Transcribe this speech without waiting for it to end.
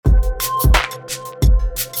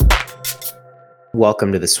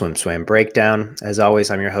Welcome to the SwimSwam Breakdown. As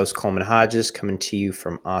always, I'm your host, Coleman Hodges, coming to you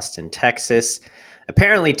from Austin, Texas.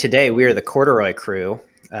 Apparently, today we are the Corduroy crew.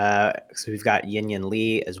 So we've got Yin Yin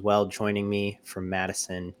Lee as well joining me from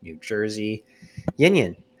Madison, New Jersey. Yin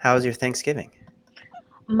Yin, how was your Thanksgiving?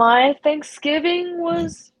 My Thanksgiving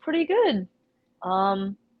was pretty good.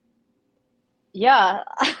 Um, yeah,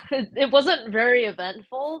 it wasn't very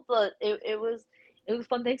eventful, but it was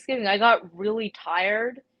fun Thanksgiving. I got really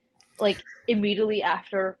tired like immediately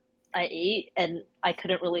after I ate, and I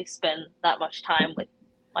couldn't really spend that much time with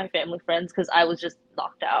my family friends because I was just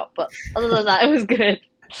knocked out. But other than that, it was good.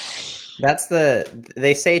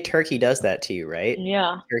 They say turkey does that to you, right?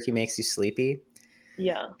 Yeah, Turkey makes you sleepy.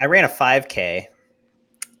 yeah. I ran a 5K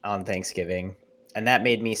on Thanksgiving, and that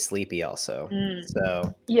made me sleepy also. Mm.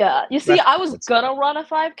 So Yeah, you see, that's I was good stuff. gonna run a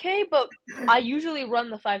 5K, but I usually run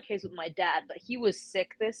the 5Ks with my dad, but he was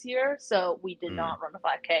sick this year, so we did Mm, not run a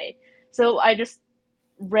 5K. So I just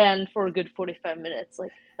ran for a good 45 minutes,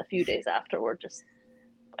 like a few days afterward, just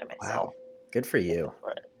by myself. wow, good for Make you. up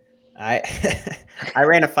for it. I I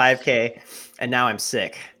ran a 5K and now I'm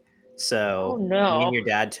sick. Oh So me and no. your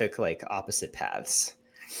dad took like opposite paths.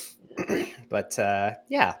 But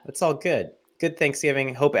yeah, it's all good. Good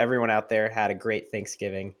Thanksgiving. Hope everyone out there had a great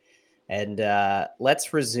Thanksgiving. And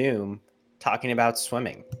let's resume talking about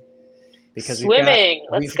swimming because Swimming,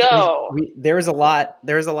 let's go. there's a lot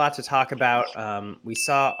to talk about. We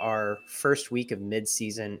saw our first week of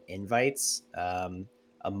mid-season invites.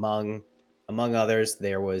 Among among others,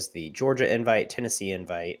 there was the Georgia invite, Tennessee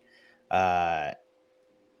invite, uh,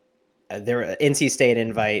 there were NC State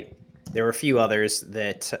invite. There were a few others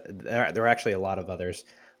that there were actually a lot of others.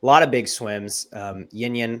 A lot of big swims.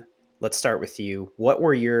 Yin Yin, let's start with you. What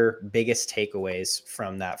were your biggest takeaways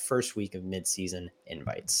from that first week of mid-season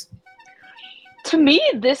invites? To me,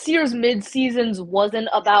 this year's mid seasons wasn't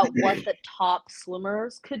about what the top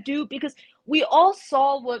swimmers could do because we all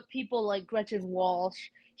saw what people like Gretchen Walsh,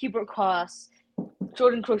 Hubert Koss,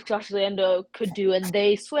 Jordan Crooks, Josh Lando could do, and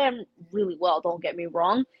they swam really well, don't get me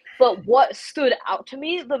wrong. But what stood out to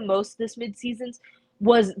me the most this mid seasons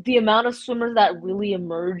was the amount of swimmers that really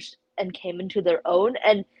emerged and came into their own,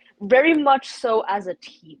 and very much so as a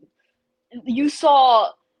team. You saw,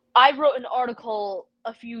 I wrote an article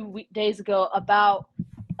a few days ago about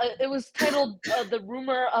it was titled "The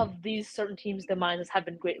Rumor of These Certain Teams' Demises Have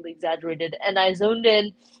Been Greatly Exaggerated," and I zoned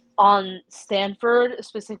in on Stanford,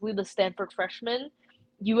 specifically the Stanford freshmen,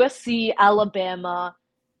 USC, Alabama,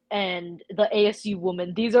 and the ASU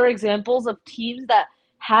women. These are examples of teams that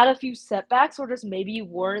had a few setbacks or just maybe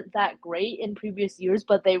weren't that great in previous years,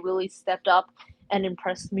 but they really stepped up and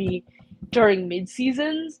impressed me during mid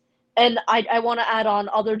seasons. And I want to add on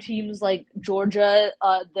other teams like Georgia,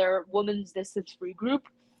 their women's distance free group,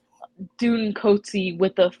 Dune Coetzee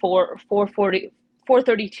with the 440,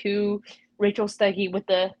 432, Rachel Steggy with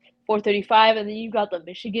the 435, and then you got the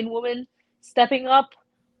Michigan woman stepping up.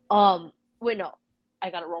 Wait, no, I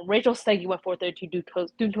got it wrong. Rachel Steggy went 432,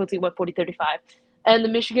 Dune Coetzee went 4035, and the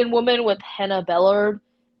Michigan woman with Hannah Bellard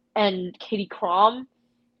and Katie Crom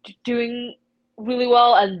doing really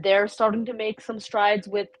well, and they're starting to make some strides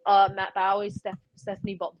with Matt Bowie,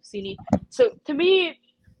 Stephanie Baldacini. So to me,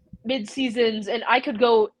 mid seasons, and I could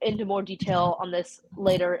go into more detail on this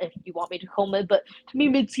later if you want me to, Coleman, but to me,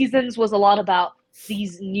 mid seasons was a lot about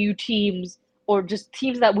these new teams or just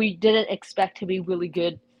teams that we didn't expect to be really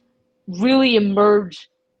good really emerge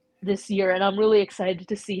this year, and I'm really excited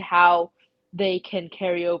to see how they can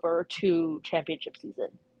carry over to championship season.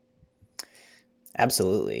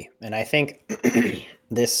 Absolutely. And I think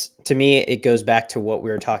this, to me, it goes back to what we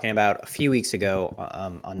were talking about a few weeks ago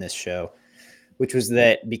on this show, which was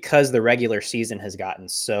that because the regular season has gotten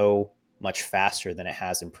so much faster than it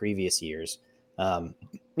has in previous years, um,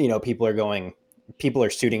 people are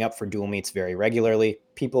suiting up for dual meets very regularly.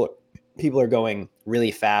 People are going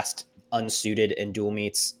really fast, unsuited in dual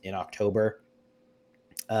meets in October.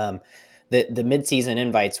 Um, the midseason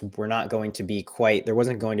invites were not going to be quite. There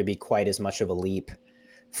wasn't going to be quite as much of a leap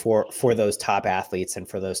for those top athletes and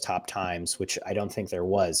for those top times, which I don't think there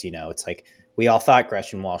was. It's like we all thought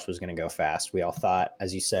Gretchen Walsh was going to go fast. We all thought,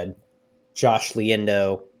 as you said, Josh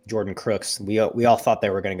Leando, Jordan Crooks. We all thought they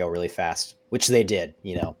were going to go really fast, which they did.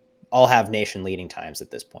 All have nation leading times at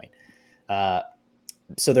this point. Uh,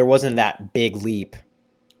 so there wasn't that big leap,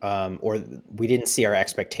 or we didn't see our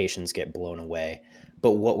expectations get blown away.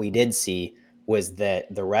 But what we did see was that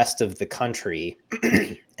the rest of the country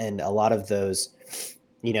and a lot of those,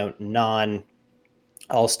 non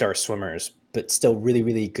all-star swimmers, but still really,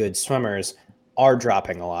 really good swimmers are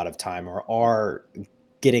dropping a lot of time or are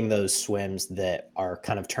getting those swims that are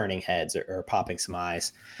kind of turning heads or popping some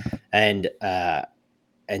eyes. And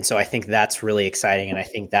so I think that's really exciting, and I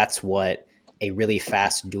think that's what a really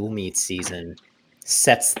fast dual meet season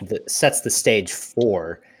sets the stage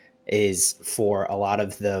for, is for a lot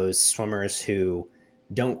of those swimmers who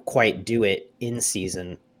don't quite do it in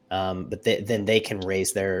season, but then they can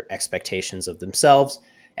raise their expectations of themselves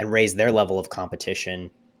and raise their level of competition,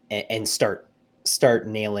 and start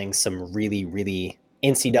nailing some really, really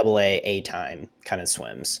NCAA A time kind of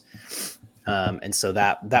swims. And so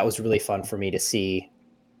that was really fun for me to see.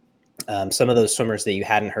 Some of those swimmers that you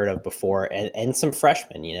hadn't heard of before, and some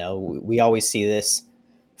freshmen. We always see this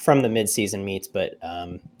from the midseason meets, but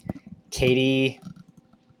Katie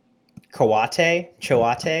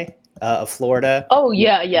Choate of Florida. Oh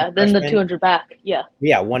yeah. Then the Freshman. 200 back. Yeah.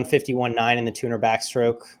 Yeah, 151.9 in the 200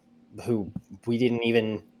 backstroke, who we didn't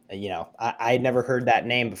even, I had never heard that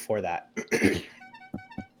name before that.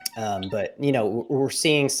 But, we're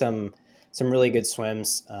seeing some really good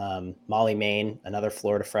swims. Molly Main, another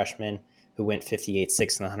Florida freshman who went 58.6 in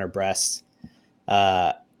the 100 breast.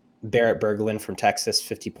 Barrett Berglund from Texas,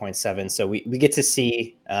 50.7. So we get to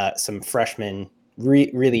see some freshmen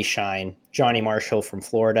really shine. Johnny Marshall from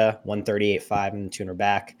Florida, 138.5 in the 200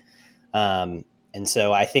 back. And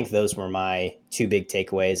so I think those were my two big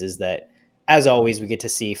takeaways, is that, as always, we get to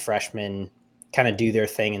see freshmen kind of do their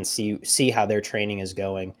thing and see how their training is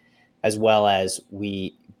going, as well as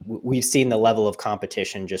we've seen the level of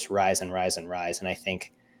competition just rise and rise and rise. And I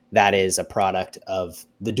think that is a product of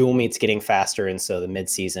the dual meets getting faster, and so the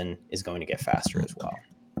midseason is going to get faster as well.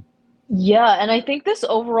 Yeah, and I think this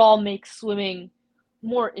overall makes swimming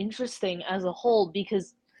more interesting as a whole,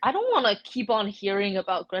 because I don't want to keep on hearing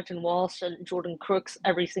about Gretchen Walsh and Jordan Crooks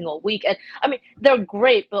every single week. And I mean, they're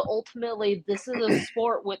great, but ultimately, this is a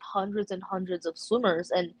sport with hundreds and hundreds of swimmers,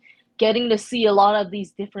 and getting to see a lot of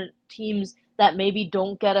these different teams that maybe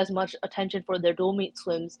don't get as much attention for their dual meet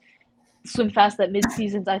swims swim fast at mid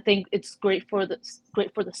seasons. I think it's great for the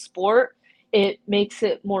sport. It makes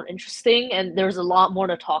it more interesting, and there's a lot more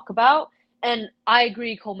to talk about. And I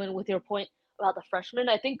agree, Coleman, with your point about the freshmen.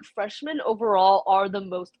 I think freshmen overall are the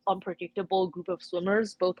most unpredictable group of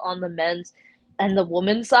swimmers, both on the men's and the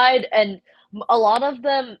women's side. And a lot of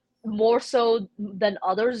them, more so than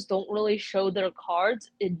others, don't really show their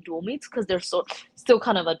cards in dual meets because they're still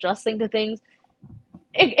kind of adjusting to things.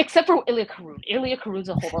 Except for Ilya Karun. Ilya Karun's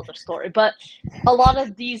a whole other story. But a lot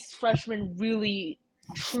of these freshmen really,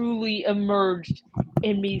 truly emerged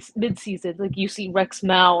in mid-season. Like, you see Rex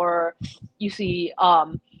Maurer, you see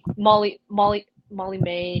Molly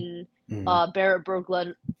Main, Barrett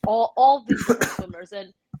Berglund, all of these different swimmers.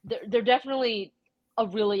 And they're definitely a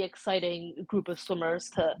really exciting group of swimmers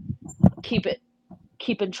to keep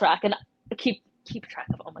in track and keep track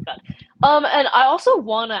of. Oh my god. And I also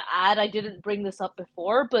want to add, I didn't bring this up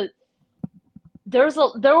before, but there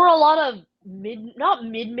were a lot of not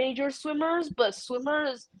mid-major swimmers, but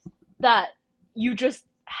swimmers that you just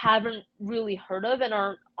haven't really heard of and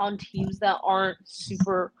are on teams that aren't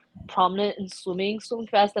super prominent in swimming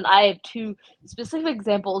fast. And I have two specific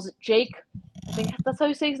examples. Jake, I think that's how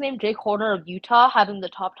you say his name, Jake Horner of Utah, having the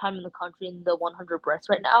top time in the country in the 100 breast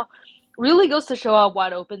right now. Really goes to show how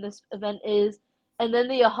wide open this event is. And then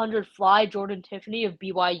the 100 fly, Jordan Tiffany of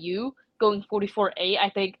BYU going 44.8. I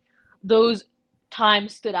think those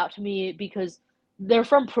times stood out to me because they're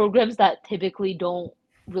from programs that typically don't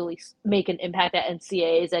really make an impact at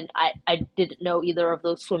NCAAs, and I didn't know either of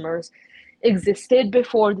those swimmers existed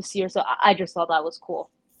before this year, so I just thought that was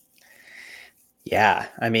cool. Yeah,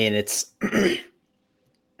 I mean, it's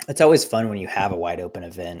always fun when you have a wide open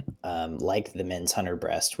event like the men's 100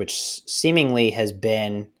 breast, which seemingly has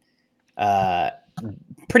been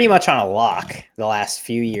pretty much on a lock the last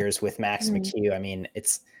few years with Max McHugh. I mean,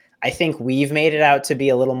 I think we've made it out to be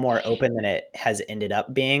a little more open than it has ended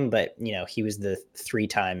up being, but he was the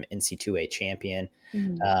 3-time NC2A champion.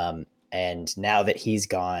 And now that he's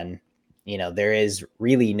gone, there is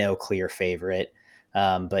really no clear favorite.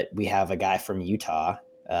 But we have a guy from Utah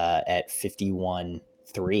at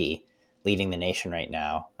 51.3 leading the nation right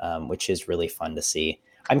now, which is really fun to see.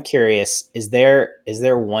 I'm curious, is there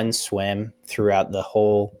one swim throughout the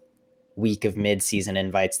whole week of mid-season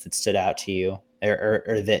invites that stood out to you,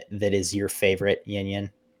 or that is your favorite,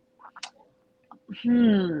 Yin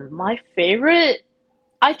Yin? My favorite,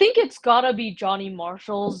 I think it's gotta be Johnny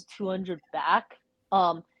Marshall's 200 back,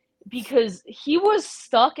 because he was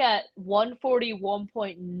stuck at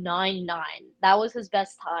 141.99. That was his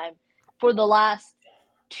best time for the last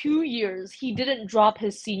 2 years. He didn't drop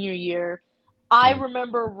his senior year. I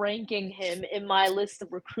remember ranking him in my list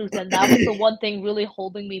of recruits, and that was the one thing really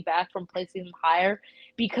holding me back from placing him higher,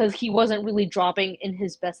 because he wasn't really dropping in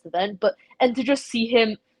his best event. And to just see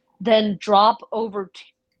him then drop over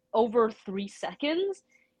 3 seconds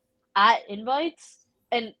at invites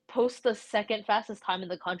and post the second fastest time in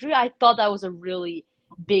the country. I thought that was a really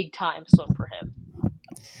big time swim for him.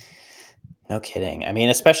 No kidding. I mean,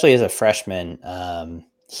 especially as a freshman,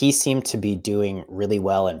 he seemed to be doing really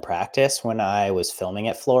well in practice when I was filming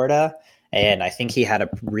at Florida. And I think he had a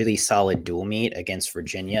really solid dual meet against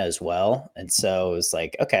Virginia as well. And so it was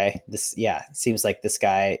like, okay, it seems like this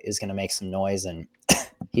guy is going to make some noise. And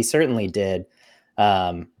he certainly did.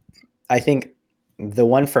 I think the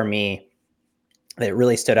one for me that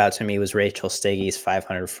really stood out to me was Rachel Steggy's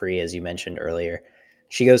 500 free, as you mentioned earlier.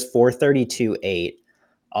 She goes 4:32.8,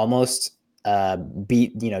 almost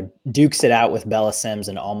dukes it out with Bella Sims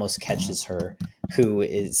and almost catches her, who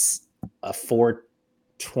is a 4:28,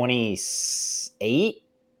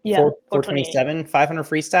 4:27, 500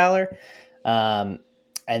 freestyler.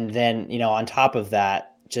 And then, on top of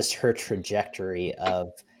that, just her trajectory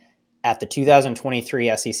of at the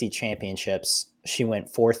 2023 SEC championships, she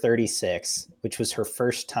went 4:36, which was her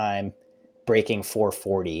first time breaking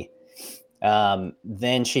 4:40.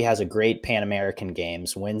 Then she has a great Pan American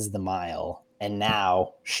Games, wins the mile, and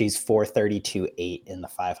now she's 4:32.8 in the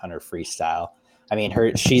 500 freestyle. I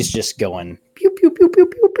mean, she's just going pew pew pew pew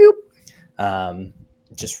pew pew,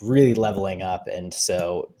 just really leveling up, and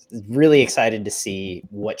so really excited to see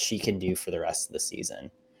what she can do for the rest of the season.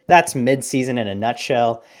 That's mid-season in a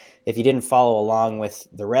nutshell. If you didn't follow along with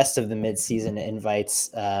the rest of the mid-season invites,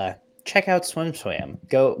 check out SwimSwam.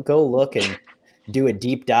 Go look and do a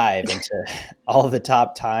deep dive into all the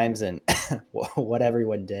top times and what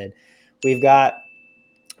everyone did. We've got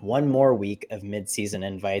one more week of mid-season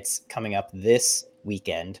invites coming up this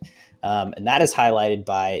weekend, and that is highlighted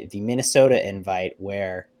by the Minnesota invite,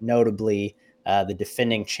 where notably the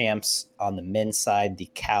defending champs on the men's side,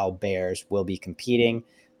 the Cal Bears, will be competing.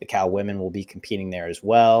 The Cal women will be competing there as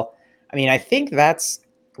well. I mean, I think that's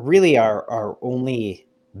really our only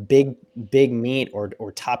big meet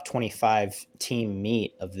or top 25 team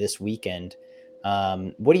meet of this weekend.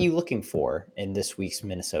 What are you looking for in this week's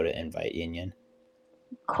Minnesota invite, Union?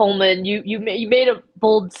 Coleman, you made a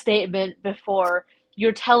bold statement before.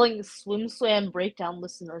 You're telling SwimSwam Breakdown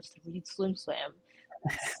listeners to read SwimSwam.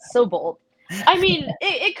 So bold. I mean,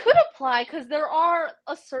 it could apply because there are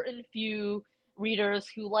a certain few readers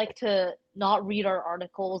who like to not read our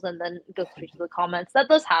articles and then go straight to the comments. That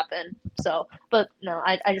does happen. So, but no,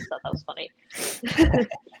 I just thought that was funny.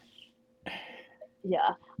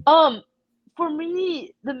 Yeah. For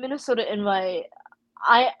me, the Minnesota invite,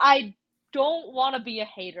 I don't want to be a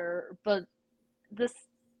hater, but this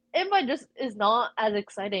invite just is not as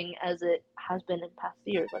exciting as it has been in past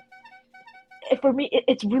years. Like, for me,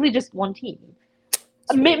 it's really just one team.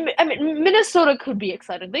 I mean, Minnesota could be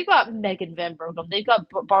exciting. They've got Megan Van Berghem, they've got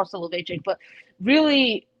Barcelona Vejcic, but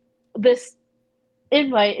really, this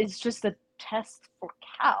invite is just a test for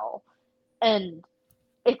Cal, and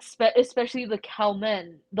especially the Cal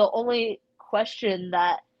men. The only question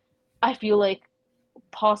that I feel like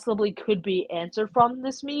possibly could be answered from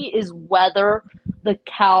this meet is whether the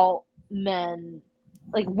Cal men,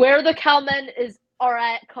 like where the Cal men are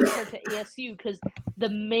at compared to ASU, because the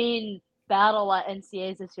main battle at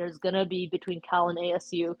NCAAs this year is going to be between Cal and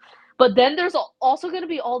ASU. But then there's also going to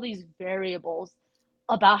be all these variables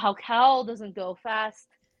about how Cal doesn't go fast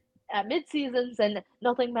at mid-seasons and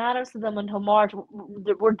nothing matters to them until March.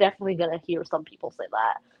 We're definitely going to hear some people say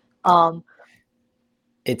that.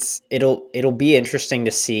 It'll be interesting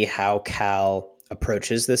to see how Cal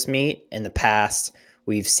approaches this meet. In the past,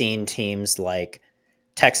 we've seen teams like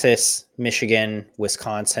Texas, Michigan,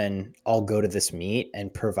 Wisconsin all go to this meet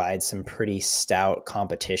and provide some pretty stout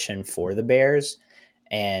competition for the Bears.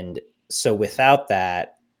 And so without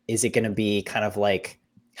that, is it going to be kind of like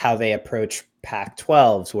how they approach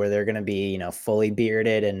Pac-12s, where they're going to be, fully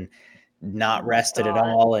bearded and not rested at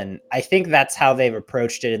all? And I think that's how they've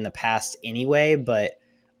approached it in the past anyway, but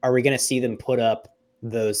are we going to see them put up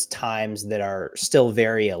those times that are still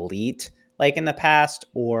very elite like in the past,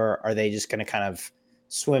 or are they just going to kind of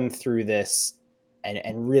swim through this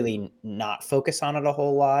and really not focus on it a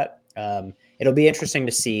whole lot? It'll be interesting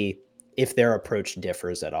to see if their approach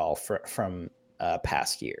differs at all from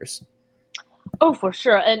past years. Oh, for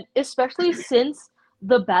sure. And especially since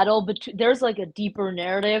the battle between, there's like a deeper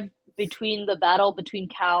narrative between the battle between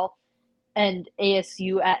Cal and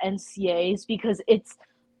ASU at NCAAs, because it's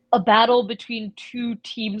a battle between two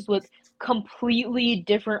teams with completely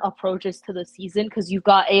different approaches to the season, because you've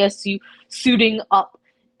got ASU suiting up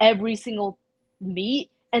every single meet,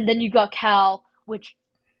 and then you got Cal, which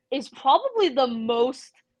is probably the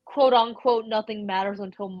most quote unquote nothing matters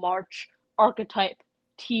until March archetype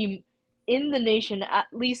team in the nation, at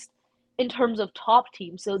least in terms of top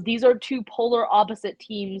teams. So these are two polar opposite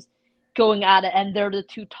teams going at it, and they're the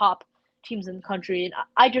two top teams in the country. And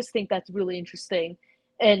I just think that's really interesting.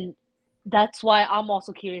 And that's why I'm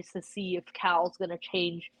also curious to see if Cal's going to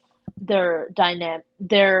change their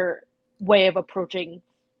way of approaching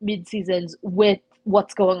mid seasons with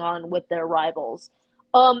what's going on with their rivals.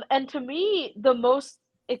 And to me,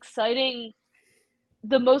 exciting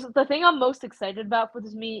the thing I'm most excited about for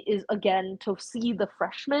this meet is again to see the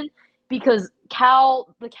freshmen because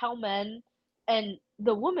the Cal men and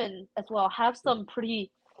the women as well have some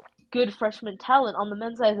pretty good freshman talent. On the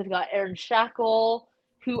men's side, they've got Aaron Shackle,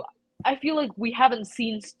 who I feel like we haven't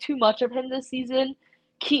seen too much of him this season.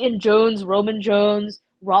 Keaton Jones, Roman Jones,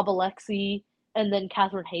 Rob Alexi, and then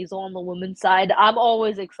Catherine Hazel on the women's side. I'm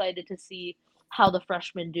always excited to see how the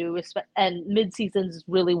freshmen do, and mid-season is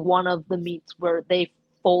really one of the meets where they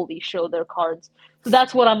fully show their cards. So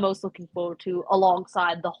that's what I'm most looking forward to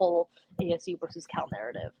alongside the whole ASU versus Cal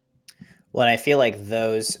narrative. Well, I feel like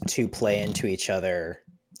those two play into each other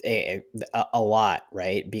a lot,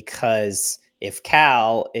 right? Because if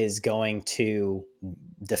Cal is going to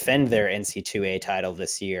defend their NC2A title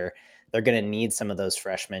this year, they're going to need some of those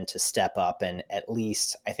freshmen to step up and at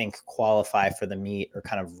least, I think, qualify for the meet or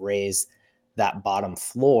kind of raise that bottom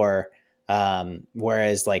floor.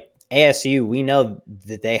 Whereas like ASU, we know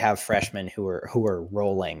that they have freshmen who are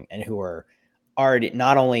rolling and who are already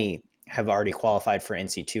not only have already qualified for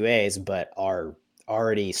NC2As, but are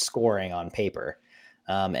already scoring on paper.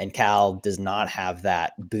 And Cal does not have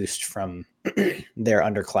that boost from their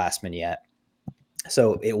underclassmen yet.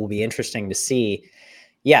 So it will be interesting to see,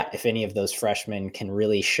 if any of those freshmen can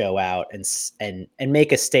really show out and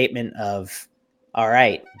make a statement of, all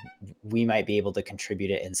right, we might be able to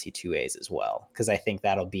contribute at NC2As as well. Because I think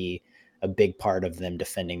that'll be a big part of them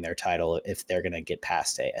defending their title if they're going to get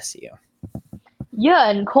past ASU. Yeah,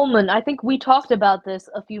 and Coleman, I think we talked about this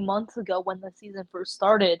a few months ago when the season first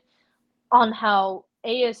started on how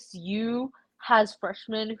ASU has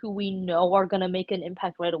freshmen who we know are going to make an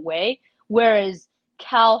impact right away, whereas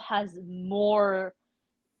Cal has more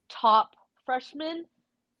top freshmen.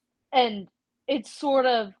 And it's sort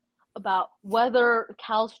of about whether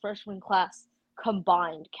Cal's freshman class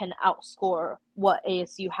combined can outscore what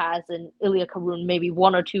ASU has in Ilya Karun, maybe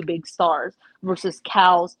one or two big stars, versus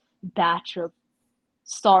Cal's batch of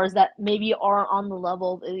stars that maybe aren't on the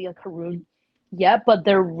level of Ilya Karun yet, but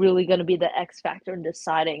they're really going to be the X factor in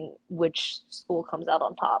deciding which school comes out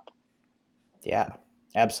on top. Yeah,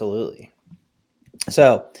 absolutely.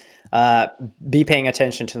 So be paying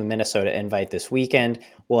attention to the Minnesota invite this weekend.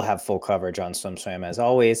 We'll have full coverage on SwimSwam as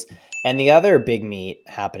always. And the other big meet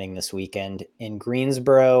happening this weekend in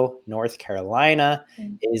Greensboro, North Carolina,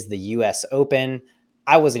 is the U.S. Open.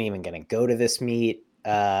 I wasn't even going to go to this meet.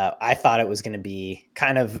 I thought it was going to be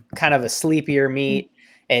kind of a sleepier meet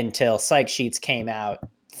until Psych Sheets came out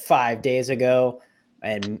 5 days ago.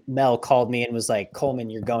 And Mel called me and was like, Coleman,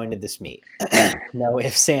 you're going to this meet. No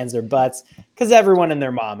ifs, ands, or buts, because everyone and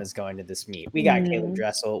their mom is going to this meet. We got Caleb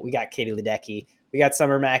Dressel. We got Katie Ledecky. We got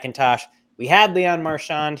Summer McIntosh. We had Leon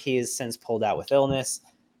Marchand. He has since pulled out with illness.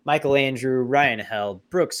 Michael Andrew, Ryan Held,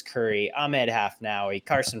 Brooks Curry, Ahmed Hafnaoui,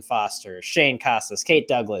 Carson Foster, Shane Casas, Kate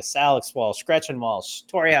Douglas, Alex Walsh, Gretchen Walsh,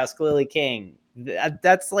 Tori House, Lily King.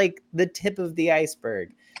 That's like the tip of the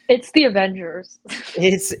iceberg. It's the Avengers.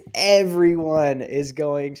 It's everyone is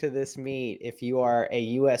going to this meet. If you are a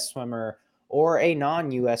U.S. swimmer or a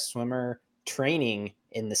non-U.S. swimmer training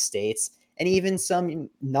in the States, and even some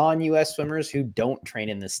non-U.S. swimmers who don't train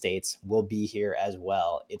in the States will be here as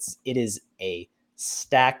well. It is a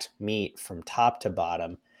stacked meet from top to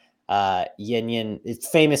bottom.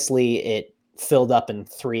 Famously, it filled up in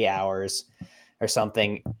 3 hours or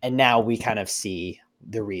something, and now we kind of see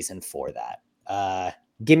the reason for that.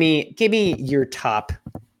 Give me your top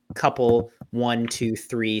couple 1, 2,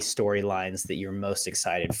 3 storylines that you're most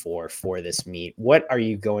excited for this meet. What are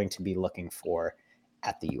you going to be looking for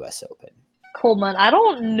at the U.S. Open? Coleman, I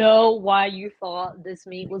don't know why you thought this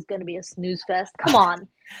meet was going to be a snooze fest. Come on.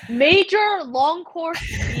 Major long course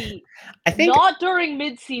meet. I think not during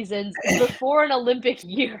mid-seasons, before an Olympic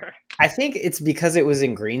year. I think it's because it was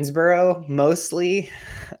in Greensboro mostly.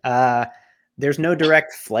 There's no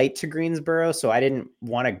direct flight to Greensboro, so I didn't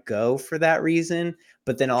want to go for that reason.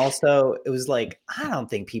 But then also it was like, I don't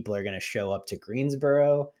think people are going to show up to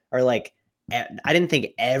Greensboro, or like, I didn't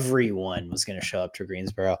think everyone was going to show up to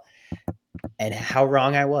Greensboro. And how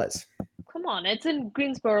wrong I was. Come on, it's in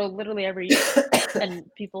Greensboro literally every year, and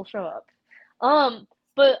people show up.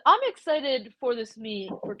 But I'm excited for this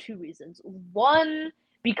meet for 2 reasons. One,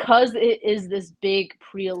 because it is this big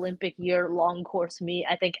pre-Olympic year long course meet,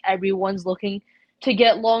 I think everyone's looking to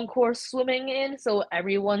get long course swimming in, so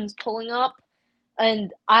everyone's pulling up.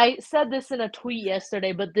 And I said this in a tweet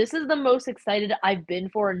yesterday, but this is the most excited I've been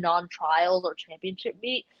for a non-trials or championship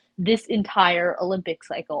meet this entire Olympic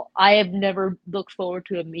cycle. I have never looked forward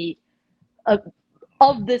to a meet of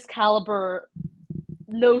this caliber,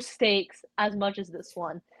 no stakes, as much as this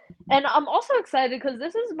one. And I'm also excited because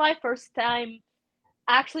this is my first time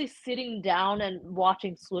actually sitting down and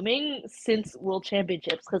watching swimming since World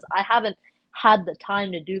Championships because I haven't had the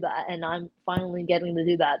time to do that, and I'm finally getting to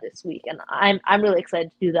do that this week, and I'm really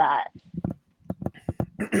excited to do that.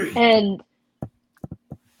 And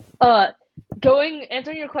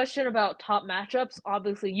answering your question about top matchups,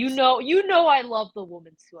 obviously you know I love the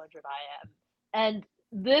women's 200 IM, and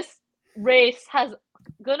this race has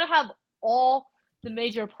gonna have all the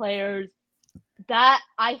major players that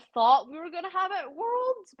I thought we were gonna have at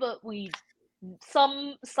Worlds, but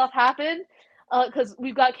some stuff happened because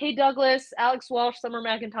we've got Kate Douglas, Alex Walsh, Summer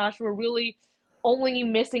McIntosh. We're really only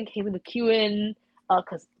missing Kaylee McEwen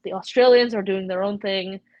because the Australians are doing their own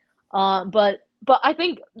thing. But I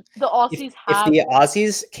think the Aussies if have. the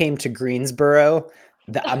Aussies came to Greensboro,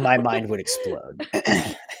 my mind would explode.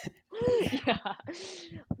 Yeah,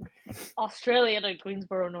 Australia to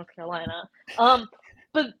Greensboro, North Carolina.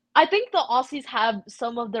 But I think the Aussies have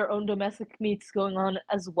some of their own domestic meets going on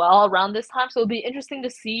as well around this time. So it'll be interesting to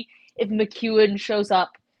see if McEwen shows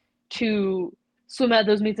up to swim at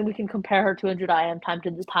those meets, and we can compare her 200 IM time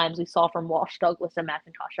to the times we saw from Walsh, Douglas, and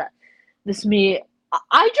McIntosh at this meet.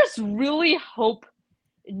 I just really hope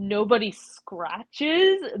nobody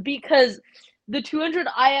scratches because the 200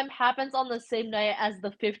 IM happens on the same night as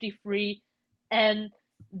the 50 free and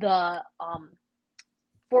the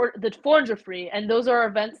for the 400 free, and those are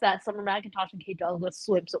events that Summer McIntosh and Kate Douglas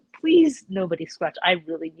swim. So please, nobody scratch. I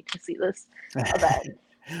really need to see this event.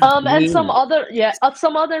 And some other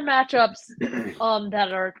matchups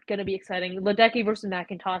that are gonna be exciting. Ledecky versus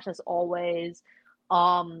McIntosh as always.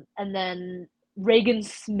 And then Reagan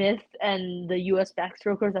Smith and the US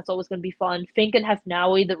backstrokers, that's always gonna be fun. Fink and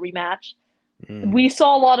Hefnaoui, the rematch. We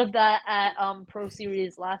saw a lot of that at Pro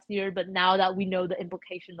Series last year, but now that we know the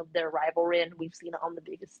implication of their rivalry and we've seen it on the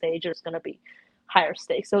biggest stage, there's going to be higher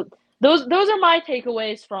stakes. So those are my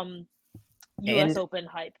takeaways from US Open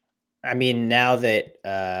hype. I mean, now that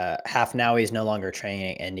Hefnaoui is no longer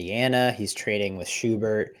training in Indiana, he's training with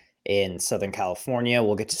Schubert in Southern California.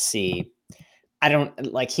 We'll get to see.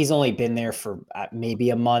 He's only been there for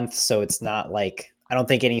maybe a month, so it's not like I don't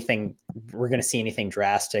think we're going to see anything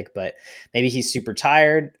drastic, but maybe he's super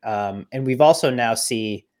tired. And we've also now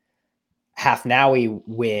see Hefnaoui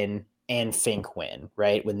win and Fink win,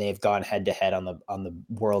 right? When they've gone head to head on the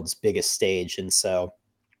world's biggest stage. And so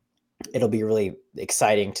it'll be really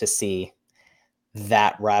exciting to see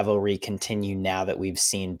that rivalry continue now that we've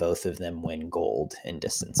seen both of them win gold in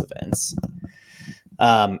distance events.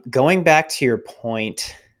 Going back to your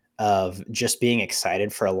point of just being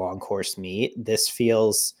excited for a long course meet, this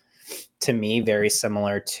feels to me very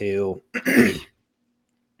similar to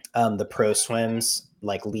the pro swims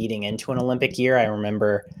like leading into an Olympic year. I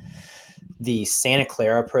remember the Santa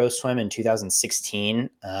Clara pro swim in 2016.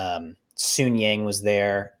 Sun Yang was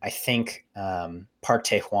there. I think Park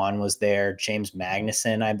Tae-hwan was there. James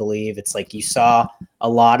Magnuson, I believe. It's like you saw a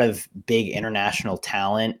lot of big international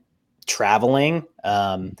talent traveling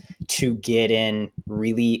to get in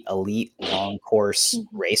really elite long course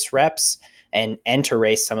race reps and to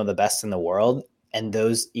race some of the best in the world. And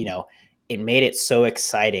those, it made it so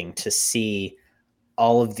exciting to see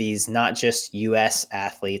all of these, not just US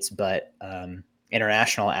athletes, but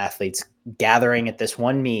international athletes gathering at this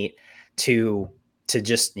one meet to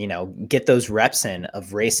just, get those reps in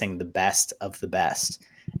of racing the best of the best.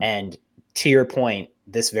 And to your point,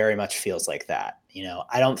 this very much feels like that.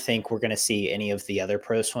 I don't think we're going to see any of the other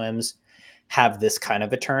pro swims have this kind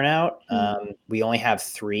of a turnout. We only have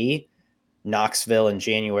 3, Knoxville in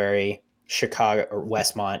January, Chicago or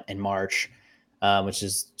Westmont in March, which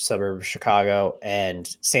is suburb of Chicago,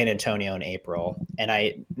 and San Antonio in April.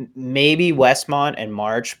 And maybe Westmont in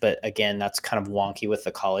March, but again, that's kind of wonky with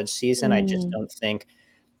the college season. I just don't think,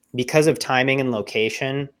 because of timing and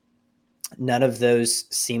location, none of those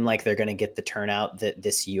seem like they're going to get the turnout that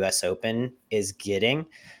this US Open is getting.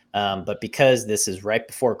 But because this is right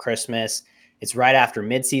before Christmas, it's right after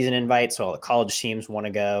midseason invite, so all the college teams want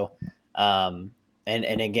to go. And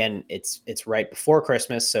again, it's right before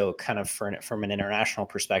Christmas, so kind of from an international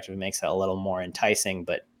perspective, it makes it a little more enticing.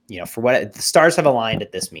 But for what the stars have aligned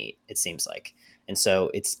at this meet, it seems like, and so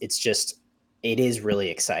it is really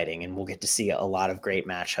exciting, and we'll get to see a lot of great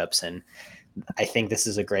matchups. And I think this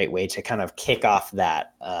is a great way to kind of kick off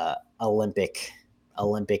that Olympic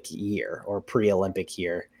year, or pre-Olympic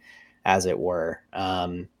year, as it were.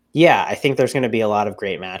 Yeah, I think there's going to be a lot of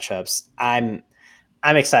great matchups. I'm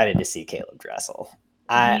excited to see Caleb Dressel.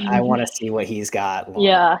 I want to see what he's got long.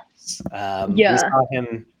 Yeah. We Yeah. saw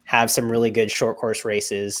him have some really good short course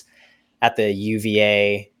races at the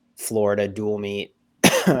UVA Florida dual meet,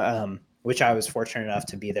 which I was fortunate enough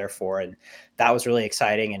to be there for. And that was really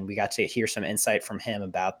exciting. And we got to hear some insight from him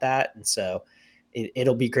about that. And so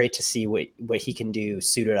it'll be great to see what he can do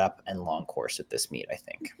suited up and long course at this meet, I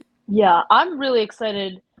think. Yeah, I'm really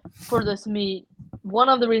excited for this meet. One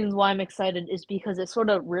of the reasons why I'm excited is because it sort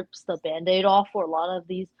of rips the Band-Aid off for a lot of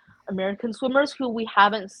these American swimmers who we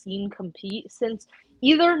haven't seen compete since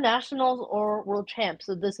either nationals or world champs.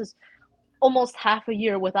 So this is almost half a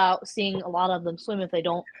year without seeing a lot of them swim if they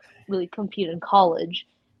don't really compete in college.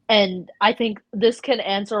 And I think this can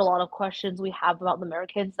answer a lot of questions we have about the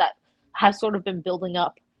Americans that has sort of been building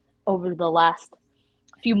up over the last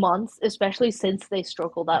few months, especially since they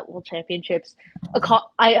struggled at World Championships.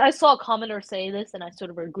 I saw a commenter say this, and I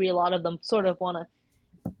sort of agree. A lot of them sort of want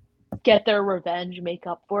to get their revenge, make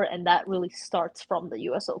up for it, and that really starts from the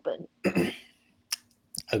U.S. Open.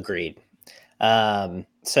 Agreed.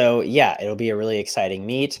 So yeah, it'll be a really exciting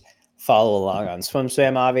meet. Follow along on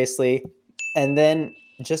SwimSwam, obviously. And then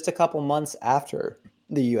just a couple months after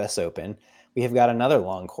the US Open, we have got another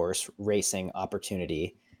long course racing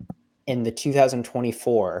opportunity in the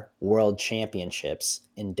 2024 World Championships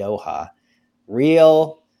in Doha.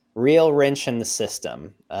 Real wrench in the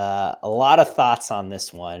system. A lot of thoughts on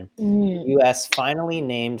this one. The US finally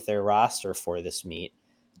named their roster for this meet.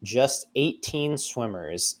 Just 18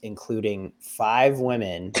 swimmers, including 5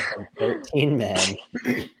 women and 13 men.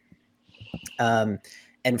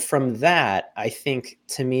 And from that, I think,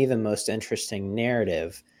 to me, the most interesting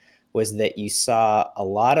narrative was that you saw a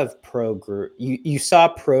lot of you saw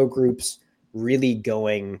pro groups really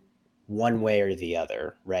going one way or the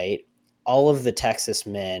other, right? All of the Texas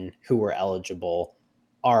men who were eligible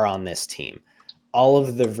are on this team. All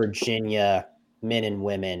of the Virginia men and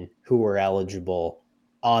women who were eligible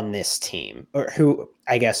on this team, or who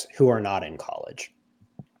are not in college.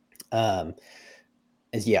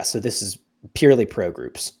 Yeah, so this is purely pro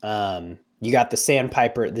groups. You got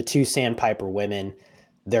the 2 Sandpiper women,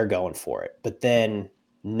 they're going for it. But then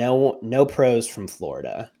no pros from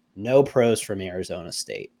Florida, no pros from Arizona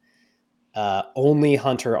State. Only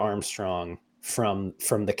Hunter Armstrong from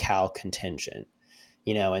the Cal contingent.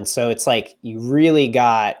 And so it's like you really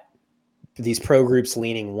got these pro groups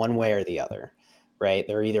leaning one way or the other, right?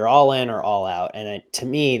 They're either all in or all out. And to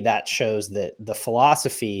me, that shows that the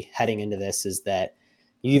philosophy heading into this is that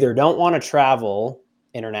you either don't want to travel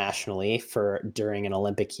internationally during an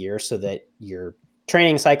Olympic year so that your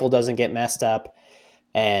training cycle doesn't get messed up,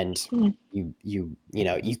 and you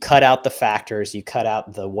cut out the factors, you cut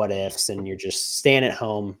out the what ifs, and you're just staying at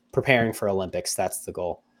home preparing for Olympics. That's the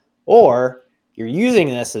goal. Or you're using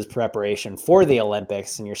this as preparation for the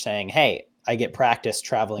Olympics, and you're saying, hey, I get practice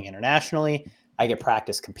traveling internationally, I get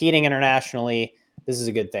practice competing internationally. This is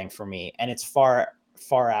a good thing for me. And it's far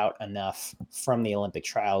out enough from the Olympic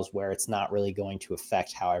trials where it's not really going to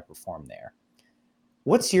affect how I perform there.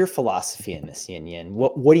 What's your philosophy in this, Yin Yin?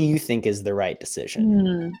 What do you think is the right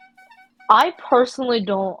decision? I personally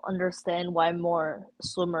don't understand why more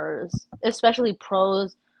swimmers, especially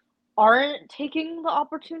pros, aren't taking the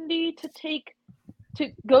opportunity to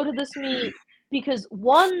go to this meet, because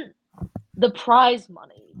one, the prize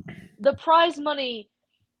money,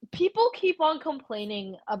 people keep on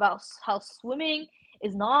complaining about how swimming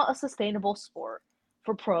is not a sustainable sport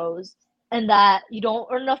for pros and that you don't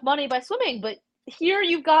earn enough money by swimming. But here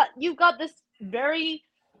you've got this very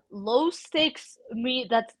low stakes meet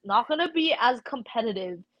that's not going to be as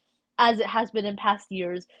competitive as it has been in past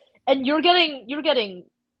years, and you're getting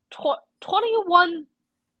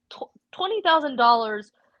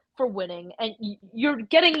 $20,000 for winning, and you're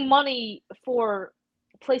getting money for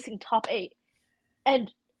placing top 8.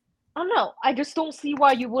 And I don't know. I just don't see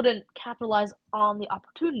why you wouldn't capitalize on the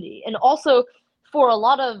opportunity. And also, for a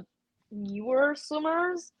lot of newer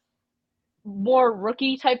swimmers, more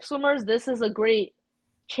rookie type swimmers, this is a great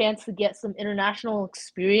chance to get some international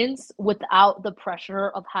experience without the pressure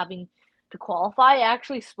of having to qualify. I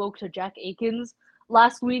actually spoke to Jack Akins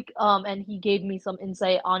last week, and he gave me some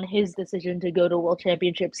insight on his decision to go to World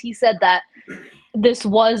Championships. He said that this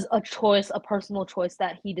was a personal choice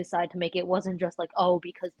that he decided to make. It wasn't just like, oh,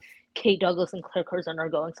 because Kate Douglas and Claire Curzon are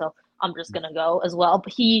going, so I'm just going to go as well.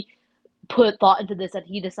 But he put thought into this, and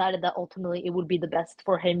he decided that ultimately it would be the best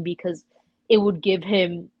for him because it would give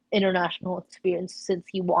him international experience, since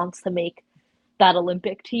he wants to make that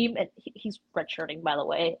Olympic team, and he's redshirting, by the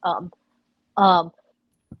way. Um,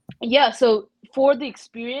 yeah. So for the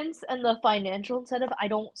experience and the financial incentive, I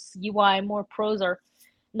don't see why more pros are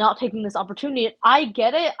not taking this opportunity. I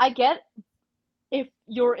get it. I get if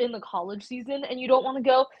you're in the college season and you don't want to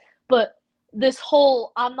go, but this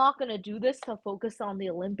whole I'm not gonna do this to focus on the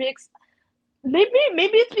Olympics. Maybe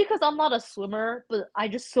it's because I'm not a swimmer, but I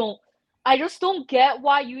just don't get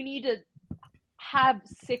why you need to have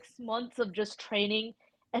 6 months of just training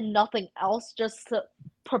and nothing else just to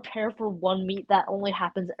prepare for one meet that only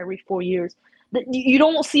happens every 4 years. You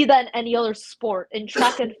don't see that in any other sport. In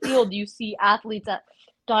track and field, you see athletes at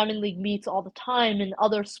Diamond League meets all the time. In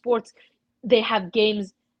other sports, they have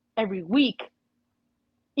games every week,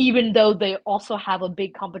 even though they also have a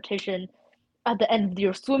big competition at the end of the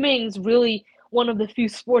year. Swimming is really one of the few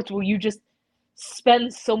sports where you just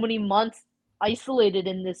spend so many months isolated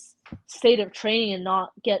in this state of training and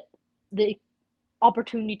not get the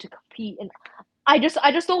opportunity to compete. And I just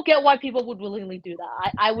don't get why people would willingly do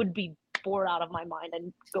that. I would be bored out of my mind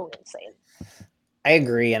and going insane. I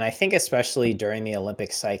agree. And I think especially during the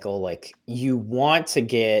Olympic cycle, like you want to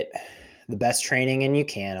get the best training in you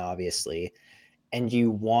can, obviously, and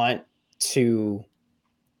you want to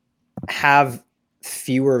have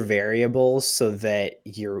fewer variables so that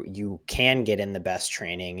you can get in the best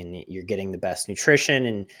training and you're getting the best nutrition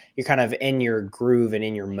and you're kind of in your groove and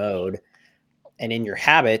in your mode and in your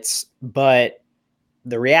habits. But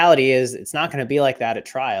the reality is it's not going to be like that at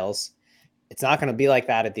trials. It's not going to be like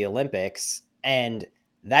that at the Olympics. And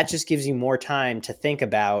that just gives you more time to think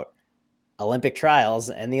about Olympic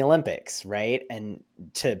trials and the Olympics, right? And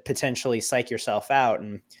to potentially psych yourself out.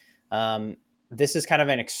 And this is kind of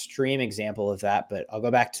an extreme example of that, but I'll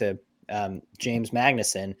go back to James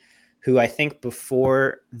Magnuson, who I think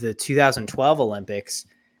before the 2012 Olympics,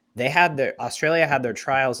 Australia had their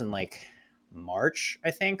trials in like March,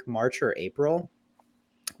 I think, March or April,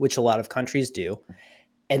 which a lot of countries do.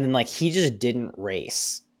 And then like he just didn't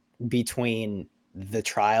race between the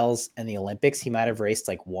trials and the Olympics. He might have raced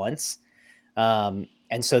like once.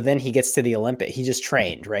 And so then he gets to the Olympic. He just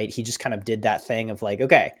trained, right? He just kind of did that thing of like,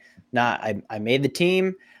 okay, I made the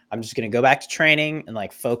team. I'm just going to go back to training and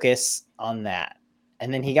like focus on that.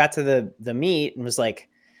 And then he got to the meet and was like,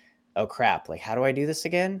 oh crap, like how do I do this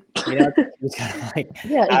again? You know, he was kind of like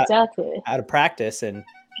Yeah, exactly. out of practice. And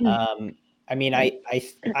I mean,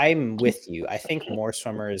 I'm with you. I think more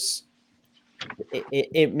swimmers.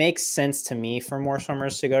 It makes sense to me for more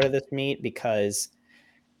swimmers to go to this meet because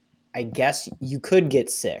I guess you could get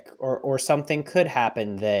sick or something could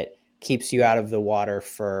happen that keeps you out of the water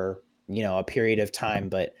for, a period of time.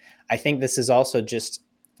 But I think this is also just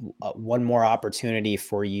one more opportunity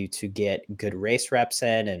for you to get good race reps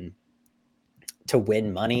in and to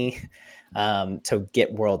win money, to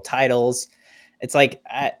get world titles. It's like,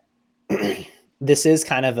 this is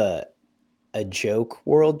kind of a joke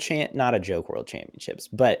not a joke world championships,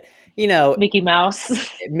 but Mickey Mouse.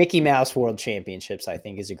 Mickey Mouse World Championships, I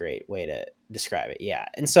think, is a great way to describe it. Yeah.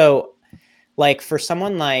 And so, like, for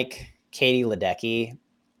someone like Katie Ledecky,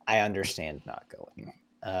 I understand not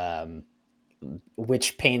going,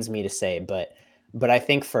 which pains me to say, but I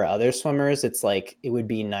think for other swimmers, it's like, it would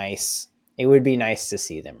be nice. It would be nice to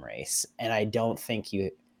see them race. And I don't think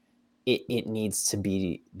it needs to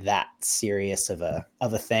be that serious of a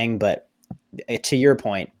thing. But to your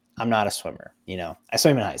point, I'm not a swimmer. I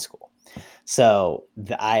swim in high school. So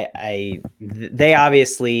they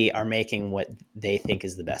obviously are making what they think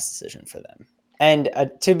is the best decision for them. And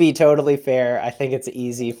to be totally fair, I think it's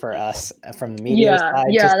easy for us from the media side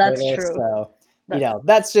to say That's this. true. So,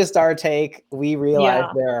 that's just our take. We realize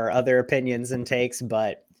Yeah. there are other opinions and takes,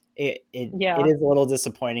 but it is a little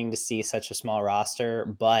disappointing to see such a small roster.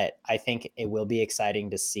 But I think it will be exciting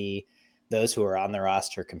to see those who are on the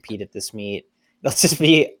roster compete at this meet. It'll just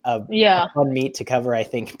be a fun meet to cover, I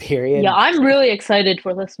think, period. Yeah, I'm really excited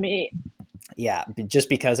for this meet. Yeah, just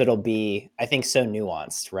because it'll be, I think, so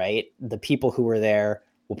nuanced, right? The people who are there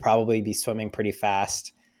will probably be swimming pretty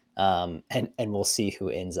fast, and we'll see who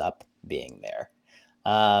ends up being there.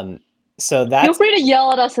 So feel free to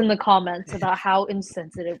yell at us in the comments about how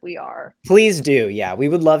insensitive we are. Please do. Yeah, we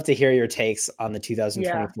would love to hear your takes on the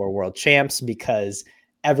 2024 World Champs because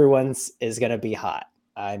everyone's is going to be hot,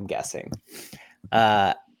 I'm guessing.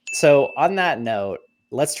 So on that note,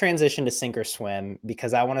 let's transition to sink or swim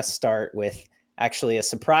because I want to start with actually a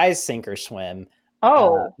surprise sink or swim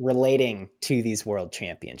relating to these World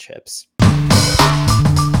Championships.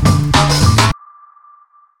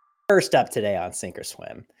 First up today on sink or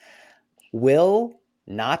swim, will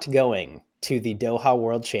not going to the Doha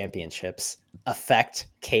World Championships affect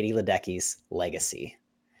Katie Ledecky's legacy?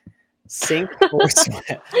 Sink or swim.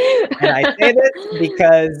 And I say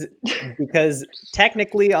this because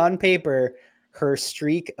technically on paper, her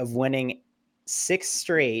streak of winning 6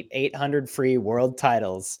 straight 800 free world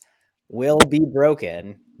titles will be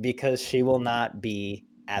broken because she will not be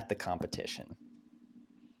at the competition.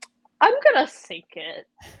 I'm gonna sink it.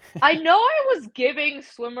 I know I was giving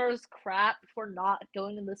swimmers crap for not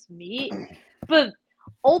going to this meet, but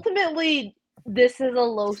ultimately this is a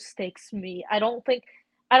low stakes meet. I don't think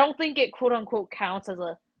it quote unquote counts as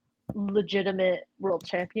a legitimate world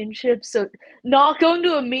championship. So not going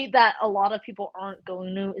to a meet that a lot of people aren't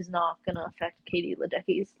going to is not gonna affect Katie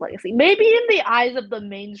Ledecky's legacy. Maybe in the eyes of the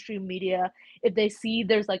mainstream media, if they see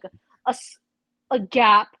there's like a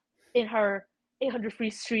gap in her 800 free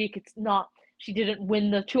streak, it's not she didn't win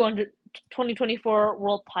the 2024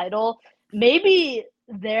 world title. Maybe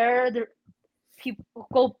people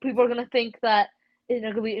are gonna think that it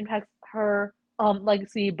negatively impacts her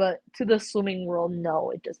legacy, but to the swimming world, no,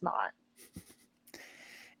 it does not.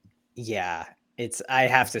 Yeah, I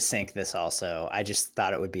have to sink this also. I just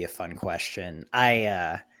thought it would be a fun question.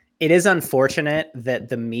 It is unfortunate that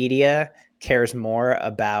the media cares more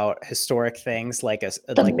about historic things like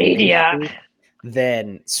The media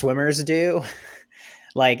than swimmers do.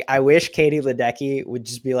 Like, I wish Katie Ledecky would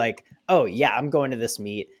just be like, oh yeah, I'm going to this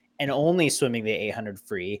meet and only swimming the 800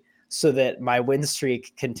 free so that my win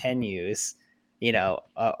streak continues,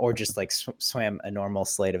 or just like swam a normal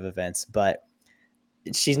slate of events. But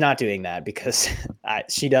she's not doing that because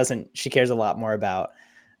she cares a lot more about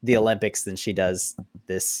the Olympics than she does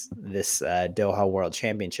this Doha World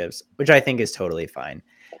Championships, which I think is totally fine.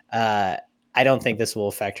 I don't think this will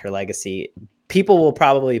affect her legacy. People will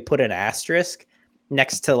probably put an asterisk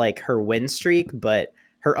next to like her win streak, but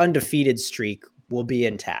her undefeated streak will be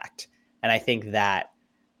intact. And I think that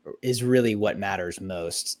is really what matters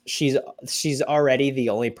most. She's already the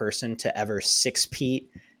only person to ever six-peat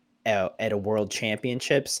at a world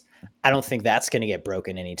championships. I don't think that's going to get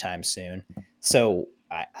broken anytime soon. So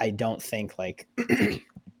I don't think like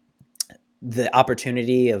the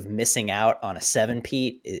opportunity of missing out on a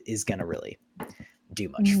 7-peat is going to really do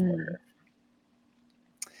much for her.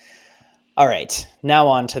 All right, now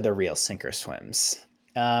on to the real sink or swims.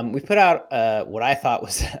 We put out what I thought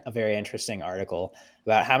was a very interesting article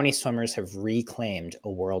about how many swimmers have reclaimed a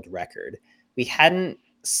world record. We hadn't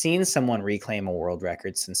seen someone reclaim a world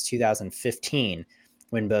record since 2015,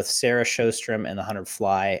 when both Sarah Sjostrom in the 100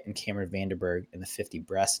 fly and Cameron Vanderberg in the 50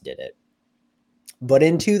 breast did it. But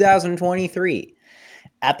in 2023,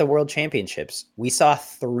 at the World Championships, we saw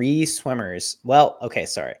 3 swimmers. Well, okay,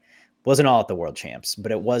 sorry. Wasn't all at the World Champs,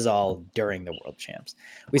 but it was all during the World Champs.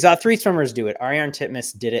 We saw 3 swimmers do it. Ariarne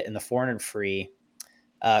Titmus did it in the 400 free.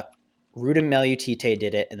 Ruta Meliutite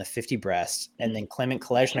did it in the 50 breast. And then Clement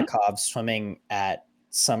Kolesnikov, swimming at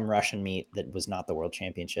some Russian meet that was not the World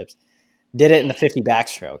Championships, did it in the 50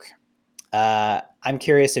 backstroke. I'm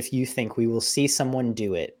curious if you think we will see someone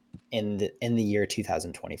do it in the year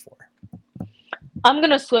 2024. I'm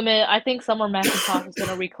gonna swim it. I think Summer McIntosh is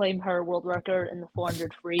gonna reclaim her world record in the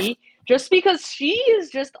 400 free, just because she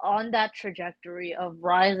is just on that trajectory of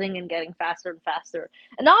rising and getting faster and faster.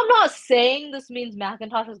 And now I'm not saying this means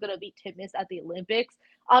McIntosh is gonna beat Titmus at the Olympics.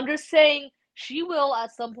 I'm just saying she will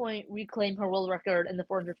at some point reclaim her world record in the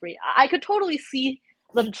 400 free. I could totally see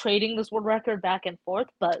them trading this world record back and forth,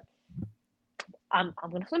 but I'm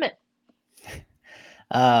gonna swim it.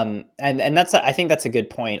 And I think that's a good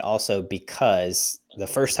point also, because the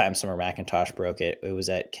first time Summer McIntosh broke it, it was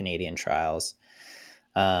at Canadian trials.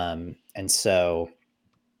 And so,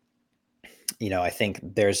 I think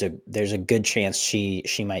there's a good chance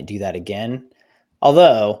she might do that again.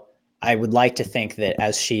 Although I would like to think that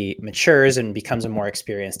as she matures and becomes a more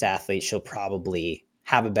experienced athlete, she'll probably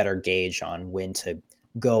have a better gauge on when to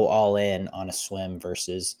go all in on a swim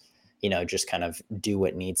versus, just kind of do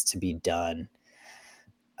what needs to be done.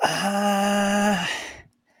 I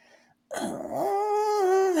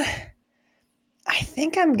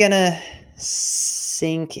think I'm gonna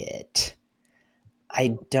sink it.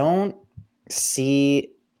 I don't see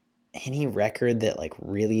any record that like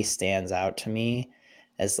really stands out to me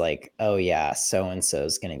as like, oh yeah, so-and-so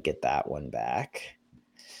is gonna get that one back.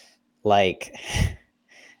 Like,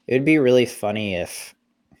 it would be really funny if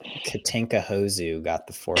Katinka Hozu got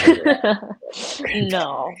the 400.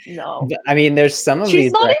 No. I mean, there's some of She's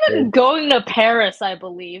these not records. even going to Paris, I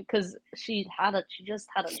believe, because she just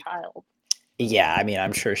had a child. Yeah, I mean,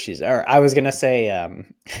 I'm sure she's. Or I was gonna say,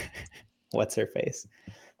 what's her face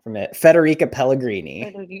from it? Federica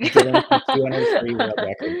Pellegrini getting the 203 world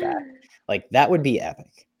record back. Like, that would be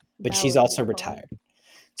epic. But she's also retired.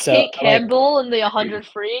 So Kate Campbell in the 100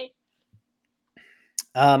 free.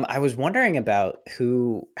 I was wondering about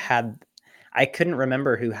who had. I couldn't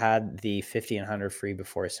remember who had the 50 and 100 free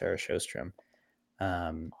before Sarah Sjostrom.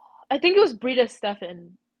 Um, I think it was Brita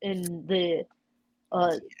Stefan in the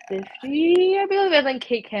 50, I believe, and then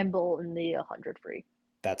Kate Campbell in the 100 free.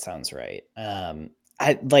 that sounds right.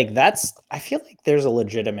 I like that's. I feel like there's a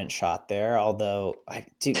legitimate shot there. Although,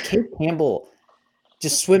 dude, Kate Campbell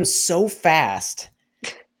just swims so fast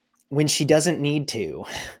when she doesn't need to,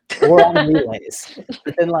 or on relays.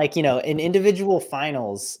 But then, like, in individual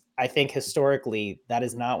finals, I think historically that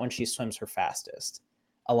is not when she swims her fastest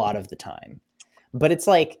a lot of the time. But it's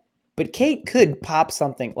like, but Kate could pop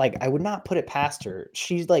something. Like, I would not put it past her.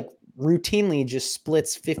 She's like routinely just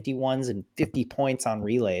splits 51s and 50 points on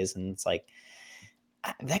relays. And it's like,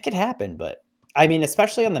 that could happen. But I mean,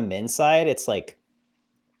 especially on the men's side, it's like,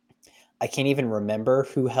 I can't even remember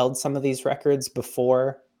who held some of these records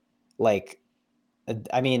before. Like,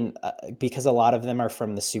 I mean, because a lot of them are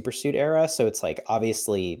from the supersuit era. So it's like,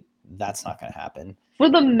 obviously, that's not going to happen. For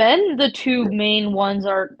the men, the two main ones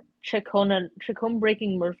are Chacon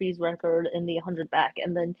breaking Murphy's record in the 100 back,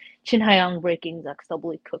 and then Chin Haiyang breaking Zach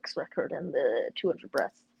Cook's record in the 200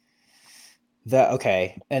 breast.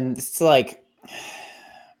 Okay. And it's like,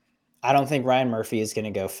 I don't think Ryan Murphy is going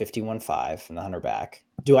to go 51.5 in the 100 back.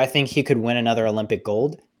 Do I think he could win another Olympic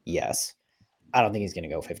gold? Yes. I don't think he's going to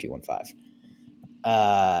go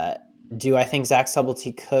 51.5. Do I think Zach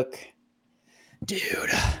Cook?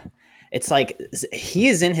 Dude, it's like he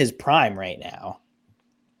is in his prime right now.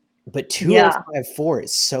 But 205.4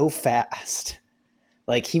 is so fast.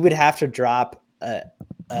 Like, he would have to drop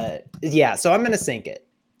yeah, so I'm going to sink it.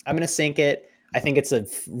 I think it's a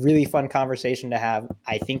really fun conversation to have.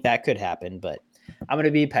 I think that could happen, but I'm going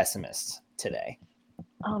to be a pessimist today.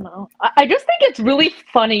 I don't know. I just think it's really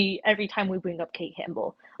funny every time we bring up Kate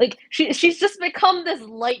Campbell. Like, she's just become this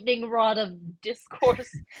lightning rod of discourse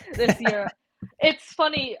this year. It's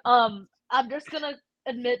funny. I'm just gonna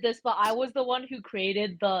admit this, but I was the one who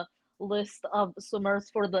created the list of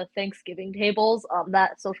swimmers for the Thanksgiving tables.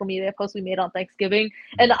 That social media post we made on Thanksgiving,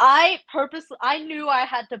 and I knew I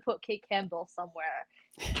had to put Kate Campbell somewhere.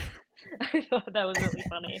 I thought that was really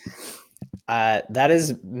funny. That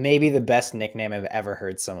is maybe the best nickname I've ever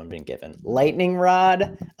heard someone been given. Lightning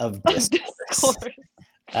rod of discourse.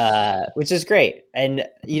 Which is great. And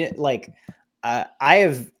like, I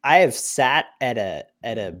have sat at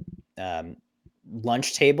a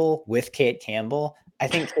lunch table with Kate Campbell. I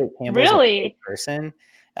think Kate Campbell's a great person.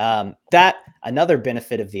 That another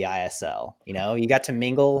benefit of the ISL. You got to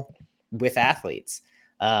mingle with athletes.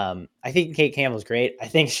 I think Kate Campbell's great. I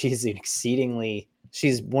think she's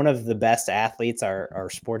she's one of the best athletes our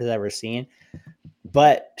sport has ever seen.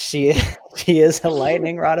 But she is a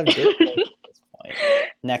lightning rod of discourse at this point.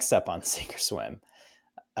 Next up on Sink or Swim,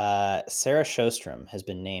 Sarah Sjostrom has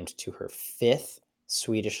been named to her 5th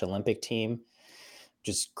Swedish Olympic team.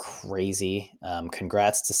 Just crazy.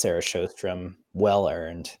 Congrats to Sarah Sjostrom. Well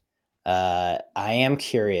earned. I am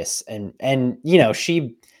curious, and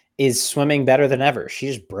she is swimming better than ever. She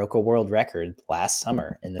just broke a world record last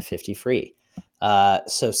summer in the 50 free.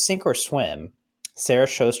 So sink or swim, Sarah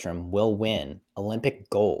Sjostrom will win Olympic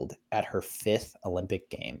gold at her 5th Olympic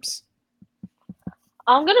Games.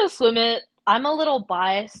 I'm gonna swim it. I'm a little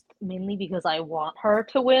biased, mainly because I want her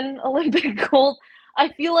to win Olympic gold. I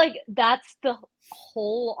feel like that's the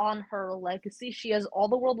hole on her legacy. She has all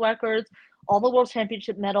the world records, all the world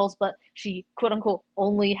championship medals, but she, quote unquote,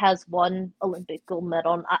 only has one Olympic gold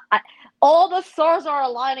medal. And all the stars are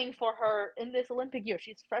aligning for her in this Olympic year.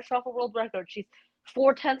 She's fresh off a world record. She's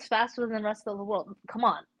 4/10 faster than the rest of the world. Come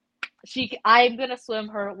on. I'm going to swim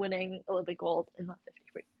her winning Olympic gold in the 50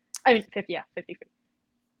 free. I mean, 50 free.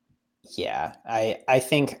 Yeah, I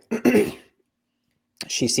think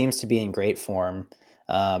she seems to be in great form.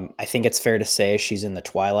 I think it's fair to say she's in the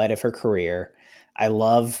twilight of her career. I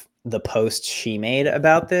love the post she made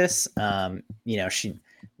about this.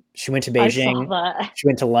 She went to Beijing, she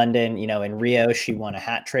went to London, in Rio, she won a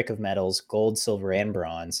hat trick of medals, gold, silver, and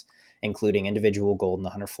bronze, including individual gold in the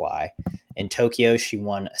 100 fly. In Tokyo, she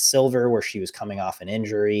won a silver where she was coming off an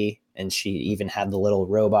injury, and she even had the little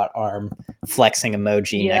robot arm flexing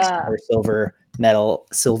emoji next to her silver medal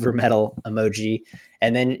emoji.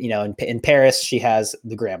 And then, in Paris, she has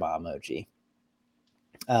the grandma emoji.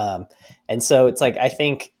 And so it's like, I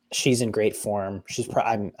think she's in great form.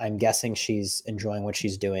 I'm guessing she's enjoying what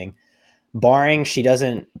she's doing, barring she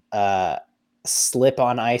doesn't slip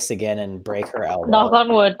on ice again and break her elbow. Knock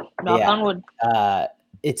on wood. Knock on wood.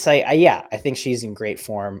 It's like, I think she's in great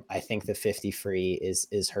form. I think the 50 free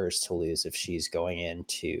is hers to lose if she's going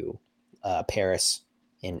into Paris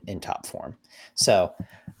in top form. So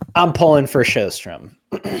I'm pulling for Sjostrom.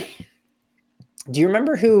 Do you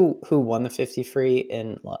remember who won the 50 free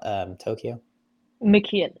in Tokyo?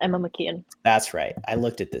 Emma McKeon. That's right. I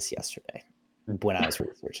looked at this yesterday when I was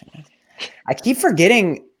researching this. I keep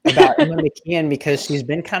forgetting about Emma McKeon because she's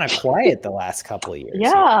been kind of quiet the last couple of years.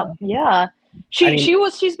 Yeah, yeah. I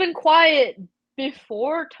mean, She's been quiet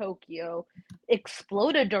before Tokyo,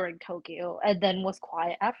 exploded during Tokyo, and then was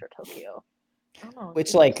quiet after Tokyo. I don't know.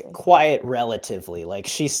 which like quiet relatively. Like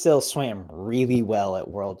she still swam really well at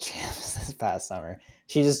World Champs this past summer.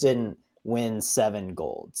 She just didn't win 7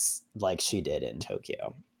 golds like she did in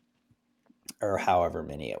Tokyo, or however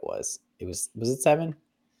many it was. Was it 7?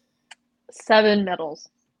 7 medals.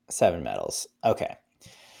 7 medals. Okay.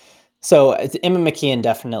 So Emma McKeon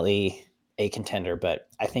definitely a contender, but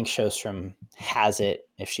I think Sjostrom has it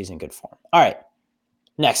if she's in good form. All right.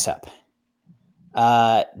 Next up.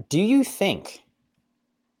 Do you think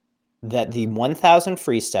that the 1000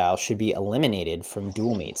 freestyle should be eliminated from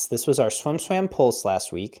dual meets? This was our SwimSwam pulse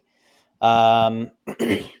last week.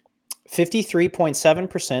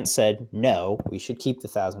 53.7% said no, we should keep the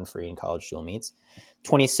 1000 free in college dual meets.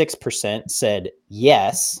 26% said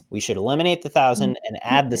yes, we should eliminate the 1000 and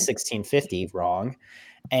add the 1650. Wrong.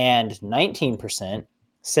 And 19%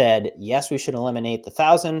 said yes, we should eliminate the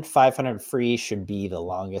 1000. 500 free should be the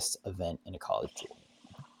longest event in a college dual.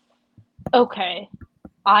 Okay,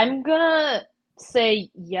 I'm gonna say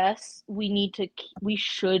yes. We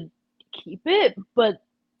should keep it, but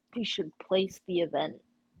we should place the event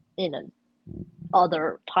in an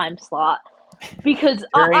other time slot because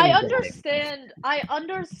I understand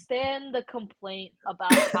the complaint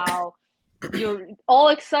about how you're all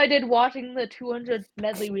excited watching the 200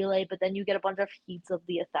 medley relay, but then you get a bunch of heats of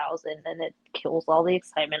the 1000 and it kills all the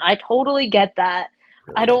excitement. I totally get that.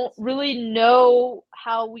 I don't really know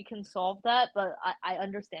how we can solve that, but I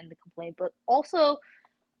understand the complaint. But also,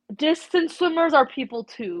 distance swimmers are people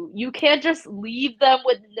too. You can't just leave them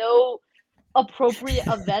with no appropriate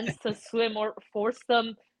events to swim or force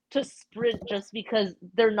them to sprint just because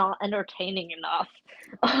they're not entertaining enough.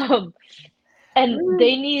 And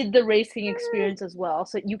they need the racing experience as well.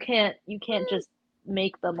 So you can't just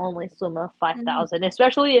make them only swim a 5,000,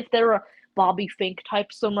 especially if they're a Bobby Fink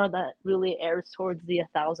type swimmer that really airs towards the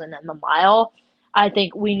 1,000 and the mile. I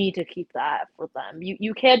think we need to keep that for them.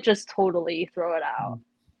 You can't just totally throw it out.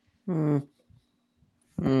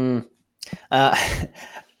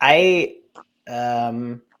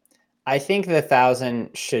 I think the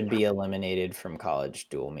 1000 should be eliminated from college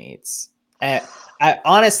dual meets.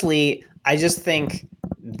 Honestly, I just think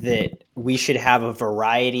that we should have a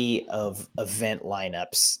variety of event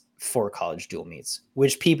lineups for college dual meets,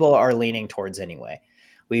 which people are leaning towards anyway.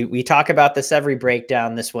 We talk about this every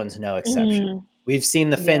breakdown. This one's no exception. We've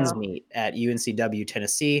seen the Finns meet at UNCW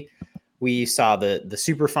Tennessee. We saw the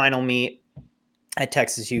super final meet at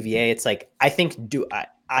Texas UVA. It's like, I think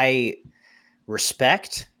I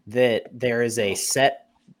respect that there is a set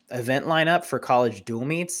event lineup for college dual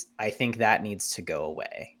meets. I think that needs to go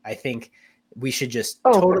away. I think we should just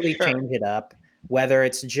totally change it up, whether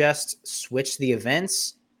it's just switch the event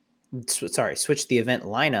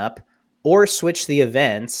lineup or switch the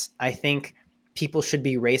events. I think people should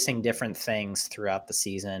be racing different things throughout the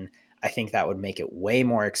season. I think that would make it way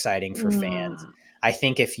more exciting for fans. I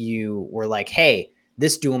think if you were like, hey,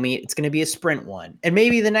 this dual meet, it's going to be a sprint one. And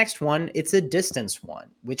maybe the next one, it's a distance one,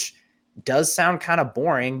 which does sound kind of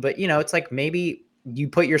boring. But, it's like maybe you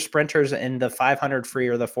put your sprinters in the 500 free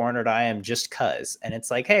or the 400 IM just because. And it's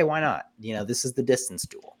like, hey, why not? This is the distance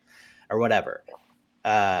duel or whatever.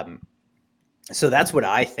 So that's what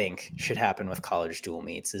I think should happen with college dual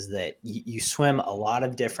meets is that you swim a lot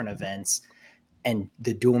of different events and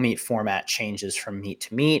the dual meet format changes from meet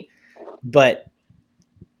to meet. But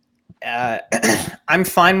I'm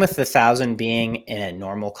fine with the 1000 being in a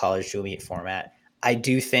normal college dual meet format. I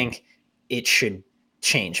do think it should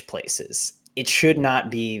change places. It should not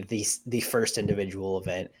be the first individual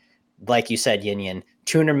event. Like you said, Yin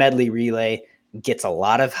 200 medley relay gets a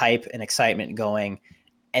lot of hype and excitement going,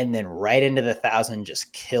 and then right into the 1000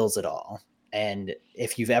 just kills it all. And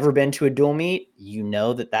if you've ever been to a dual meet, you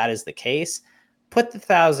know that is the case. Put the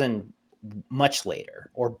 1000 much later,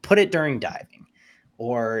 or put it during diving,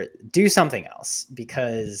 or do something else,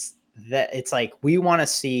 because it's like we want to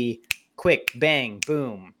see quick bang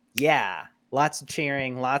boom, yeah, lots of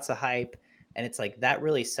cheering, lots of hype, and it's like that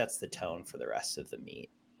really sets the tone for the rest of the meet.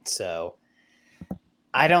 So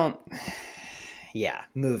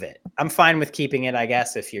move it. I'm fine with keeping it, I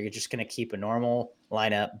guess, if you're just going to keep a normal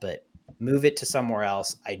lineup, but move it to somewhere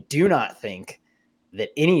else. I do not think that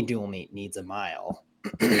any dual meet needs a mile.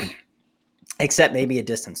 except maybe a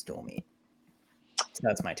distance dual meet. So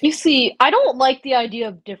that's my take. You see, I don't like the idea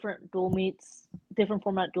of different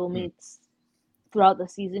format dual meets throughout the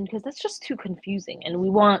season because that's just too confusing, and we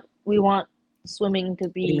want swimming to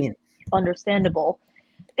be understandable.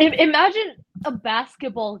 Imagine a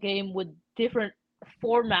basketball game with different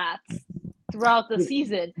formats throughout the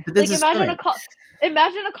season. Like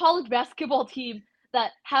imagine a college basketball team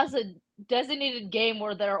that has a designated game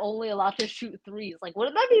where they're only allowed to shoot threes. Like,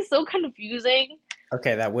 wouldn't that be so confusing?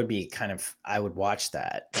 Okay, that would be I would watch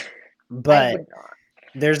that. But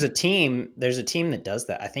there's a team that does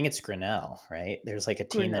that. I think it's Grinnell, right? There's like a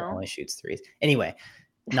team that only shoots threes. Anyway,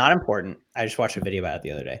 not important. I just watched a video about it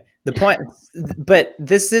the other day. The point, but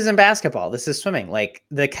this isn't basketball. This is swimming. Like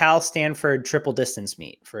the Cal Stanford triple distance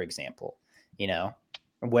meet, for example,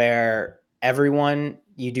 where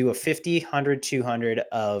you do a 50, 100, 200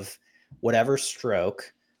 of whatever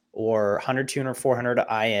stroke, or 100, 200, 400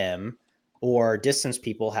 IM, or distance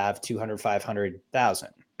people have 200, 500, 1,000.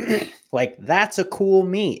 Like that's a cool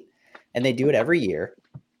meet, and they do it every year.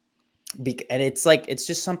 And it's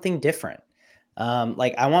just something different.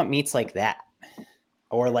 Like I want meets like that,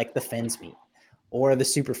 or like the Fins meet, or the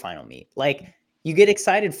super final meet. Like you get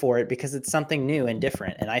excited for it because it's something new and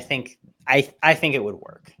different. And I think it would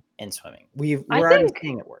work in swimming. We're already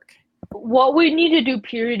seeing it work. What we need to do,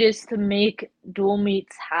 period, is to make dual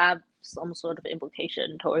meets have some sort of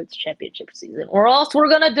implication towards championship season, or else we're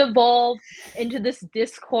gonna devolve into this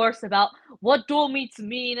discourse about what dual meets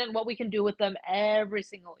mean and what we can do with them every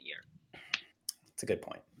single year. That's a good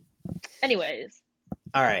point. Anyways,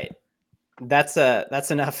 all right, that's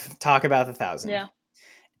enough talk about the 1,000. Yeah.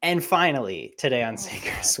 And finally, today on Sink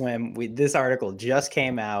or Swim, this article just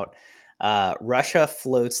came out. Russia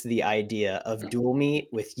floats the idea of dual meet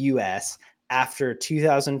with U.S. after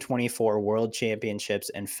 2024 World Championships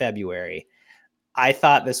in February. I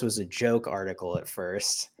thought this was a joke article at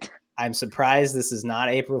first. I'm surprised this is not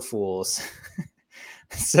April Fool's.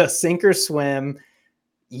 So Sink or Swim,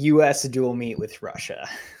 U.S. dual meet with Russia.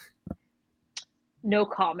 No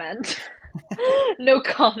comment. No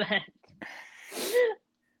comment.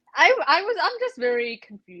 I'm just very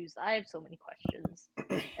confused. I have so many questions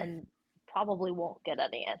and probably won't get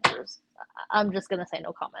any answers. I'm just gonna say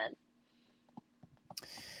no comment.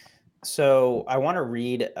 So I want to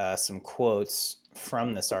read some quotes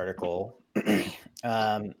from this article.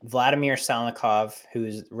 Vladimir Salnikov,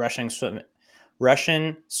 who's Russian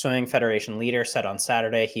Swimming Federation leader, said on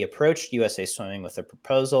Saturday he approached USA Swimming with a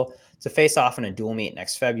proposal to face off in a dual meet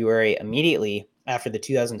next February, immediately after the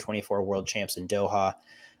 2024 World Champs in Doha.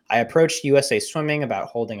 I approached USA Swimming about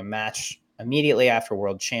holding a match immediately after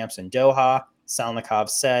World Champs in Doha, Salnikov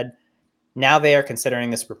said. Now they are considering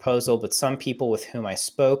this proposal, but some people with whom I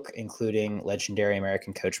spoke, including legendary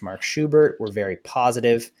American coach Mark Schubert, were very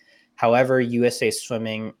positive. However, USA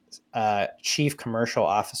Swimming Chief Commercial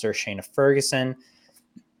Officer Shayna Ferguson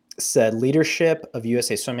said leadership of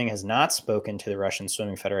USA Swimming has not spoken to the Russian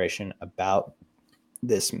Swimming Federation about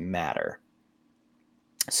this matter.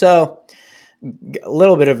 So a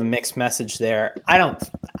little bit of a mixed message there.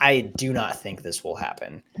 I do not think this will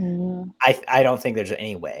happen. I don't think there's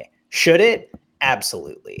any way. Should it?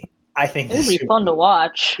 Absolutely. I think it would be fun to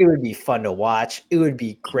watch. It would be fun to watch. It would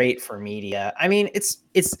be great for media. I mean, it's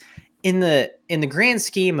in the grand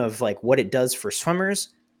scheme of like what it does for swimmers,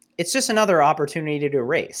 it's just another opportunity to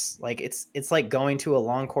race. Like it's like going to a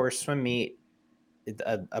long course swim meet,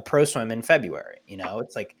 a pro swim in February.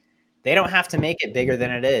 It's like they don't have to make it bigger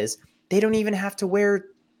than it is. They don't even have to wear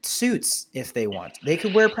suits if they want. They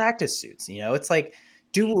could wear practice suits. It's like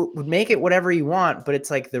make it whatever you want, but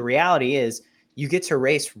it's like the reality is you get to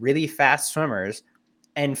race really fast swimmers,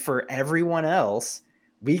 and for everyone else,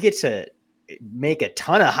 we get to make a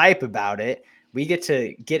ton of hype about it. We get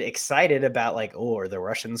to get excited about like, oh, are the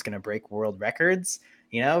Russians going to break world records?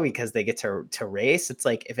 Because they get to race. It's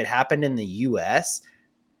like if it happened in the US,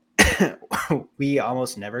 we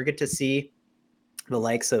almost never get to see the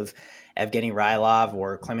likes of Evgeny Rylov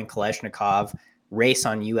or Klement Kalashnikov race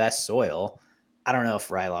on US soil. I don't know if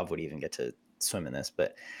Rylov would even get to swim in this,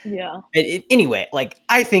 but yeah. Anyway, like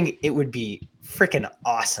I think it would be freaking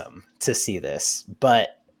awesome to see this,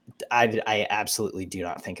 but I absolutely do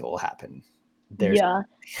not think it will happen. Yeah,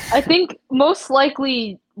 I think most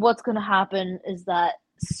likely what's going to happen is that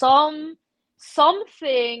something,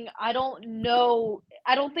 I don't know,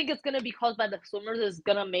 I don't think it's going to be caused by the swimmers, is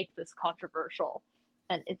going to make this controversial,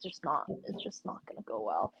 and it's just not going to go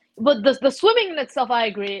well. But the swimming in itself, I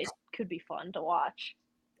agree, it could be fun to watch.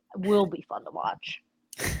 It will be fun to watch.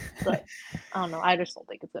 But I don't know. I just don't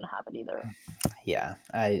think it's going to happen either. Yeah,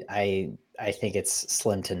 I think it's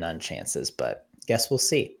slim to none chances, but guess we'll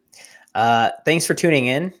see. Thanks for tuning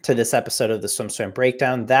in to this episode of the SwimSwam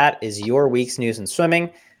Breakdown. That is your week's news in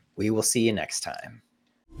swimming. We will see you next time.